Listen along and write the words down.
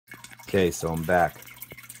Okay, so I'm back,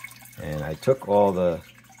 and I took all the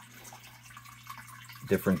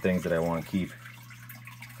different things that I want to keep.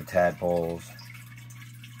 The tadpoles,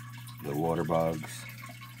 the water bugs,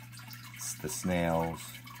 the snails,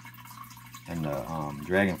 and the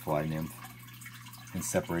dragonfly nymph, and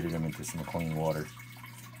separated them into some clean water.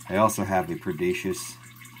 I also have a predaceous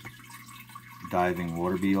diving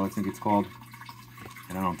water beetle, I think it's called,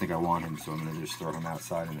 and I don't think I want him, so I'm going to just throw him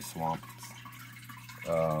outside in the swamp.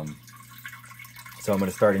 So I'm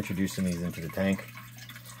going to start introducing these into the tank.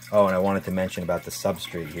 Oh, and I wanted to mention about the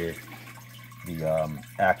substrate here, the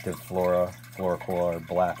active floricolor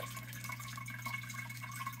black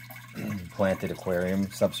planted aquarium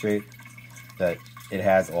substrate, that it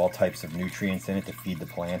has all types of nutrients in it to feed the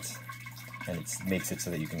plants, and it makes it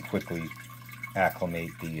so that you can quickly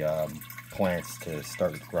acclimate the plants to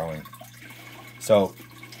start growing. So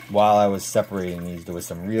while I was separating these, there was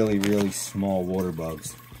some really small water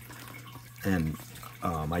bugs, and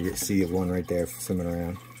I just see one right there swimming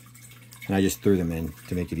around, and I just threw them in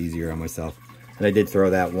to make it easier on myself. And I did throw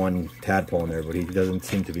that one tadpole in there, but he doesn't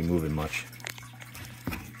seem to be moving much.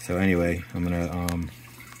 So anyway, I'm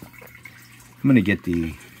gonna get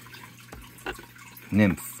the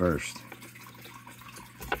nymph first.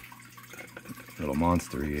 Little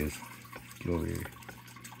monster he is. Get over here.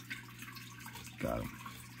 Got him.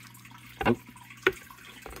 Oh.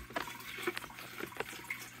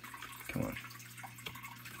 Come on.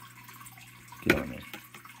 Get on there.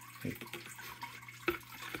 Hey.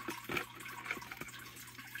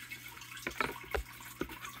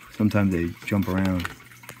 Sometimes they jump around.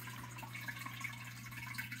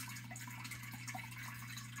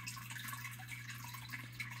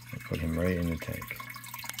 I put him right in the tank.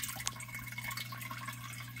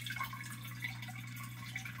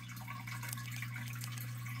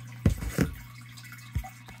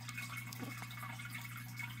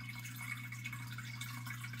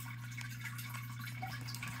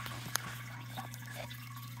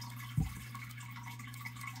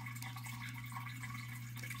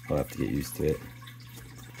 I'll have to get used to it.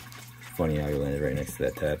 Funny how he landed right next to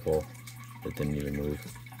that tadpole that didn't even move.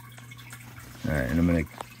 Alright, and I'm going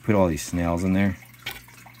to put all these snails in there.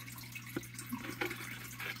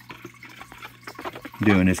 I'm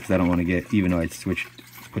doing this because I don't want to get, even though I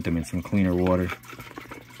put them in some cleaner water,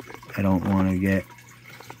 I want to get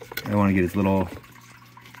as little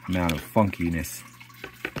amount of funkiness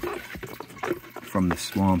from the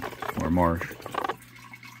swamp or marsh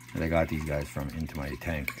that I got these guys from into my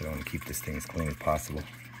tank. I want to keep this thing as clean as possible.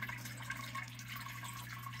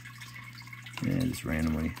 Yeah, just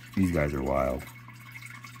randomly. These guys are wild.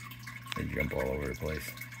 They jump all over the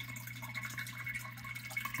place.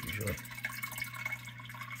 Usually.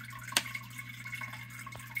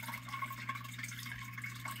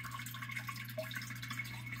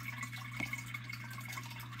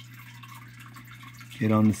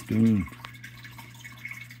 Get on the spoon.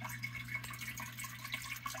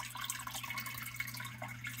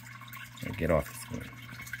 Get off the spoon.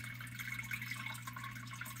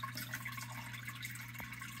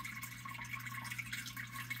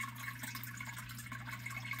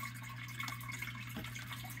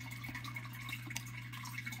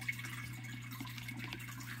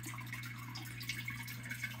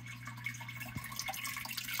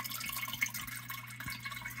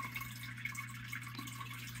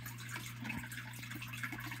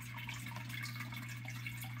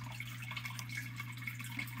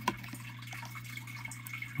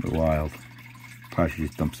 They're wild. Probably should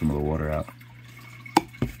just dump some of the water out.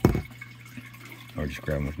 Or just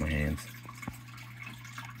grab them with my hands.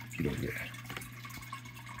 Get over there.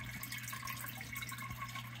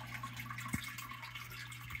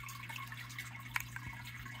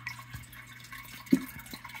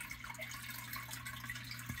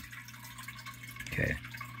 Okay,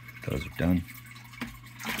 those are done.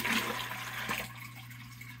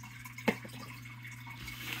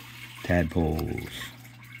 Tadpoles.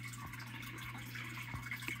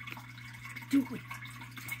 Do it.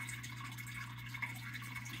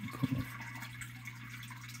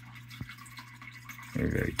 They're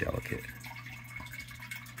very delicate.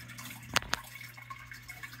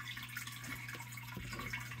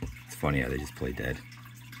 It's funny how they just play dead.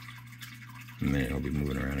 In a minute, he'll be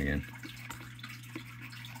moving around again.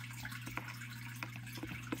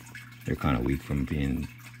 They're kind of weak from being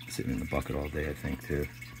sitting in the bucket all day, I think, too.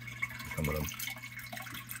 Some of them.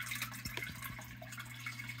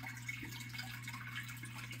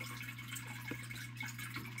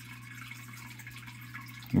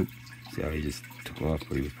 Oop. See how he just took off,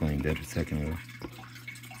 but he was playing dead a second ago.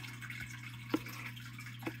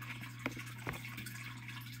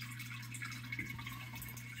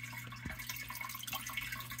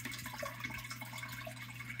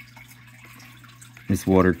 This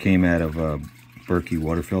water came out of a Berkey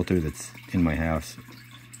water filter that's in my house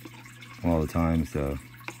all the time, so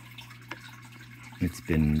it's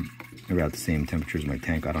been about the same temperature as my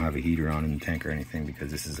tank. I don't have a heater on in the tank or anything because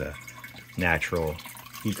this is a natural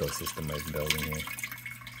ecosystem I've been building here.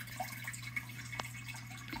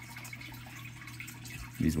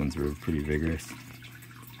 These ones are pretty vigorous.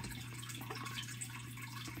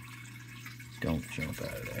 Don't jump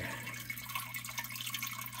out of there.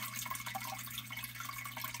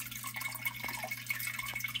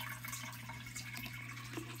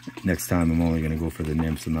 Next time I'm only going to go for the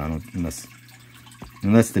nymphs. Unless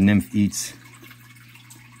the nymph eats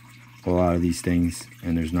a lot of these things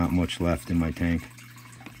and there's not much left in my tank,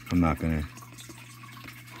 I'm not going to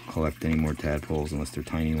collect any more tadpoles unless they're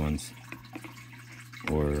tiny ones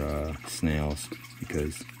or snails,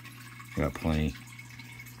 because I got plenty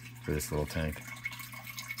for this little tank.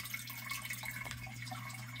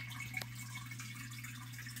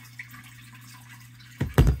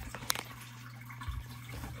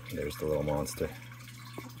 There's the little monster.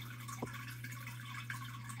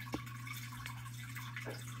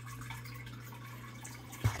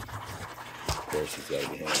 Of course, he's got to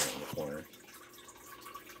be hanging out in the corner.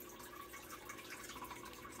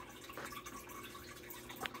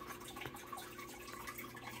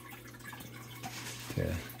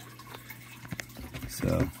 Okay.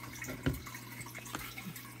 So,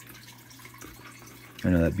 I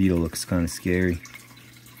know that beetle looks kind of scary.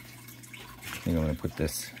 I think I'm going to put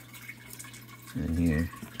this in here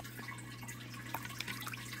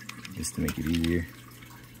just to make it easier.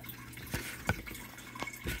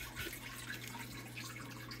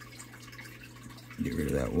 Get rid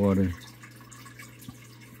of that water.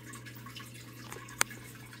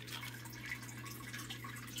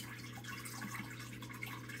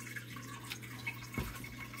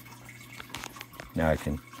 Now I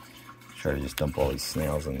can try to just dump all these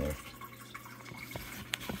snails in there.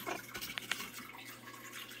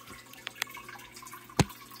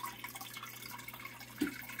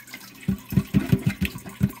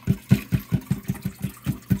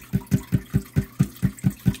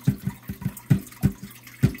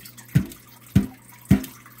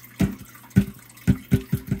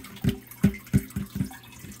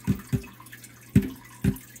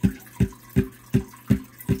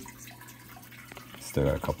 Still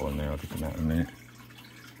got a couple in there. I'll get them out in a minute.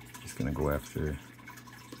 Just gonna go after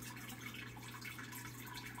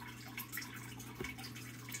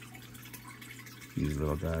these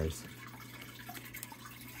little guys.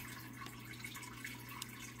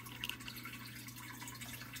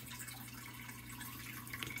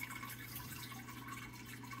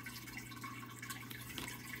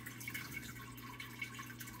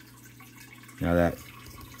 Now that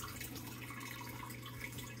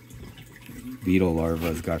beetle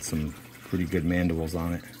larva's got some pretty good mandibles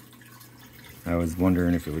on it. I was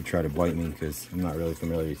wondering if it would try to bite me because I'm not really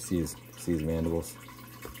familiar with his mandibles.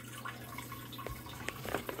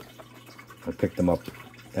 I picked him up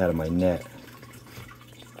out of my net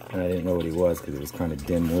and I didn't know what he was because it was kind of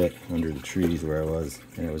dim lit under the trees where I was,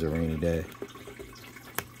 and it was a rainy day.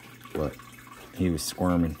 But he was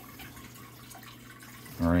squirming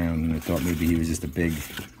around and I thought maybe he was just a big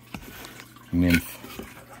nymph.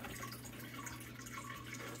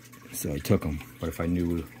 So I took him, but if I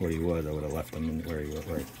knew where he was, I would have left him in where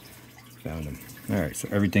I found him. All right, so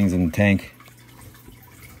everything's in the tank,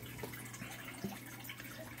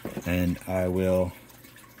 and I will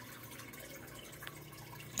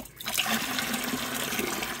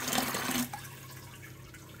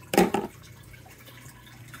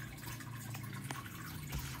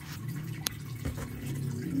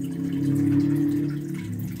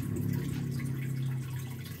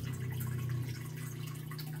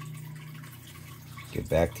get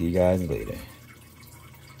back to you guys later.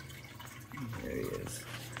 There he is.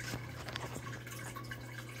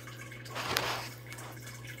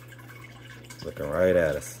 Looking right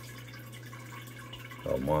at us.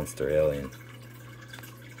 Oh, monster alien.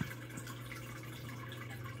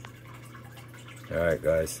 Alright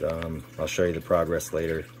guys, I'll show you the progress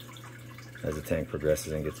later as the tank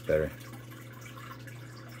progresses and gets better.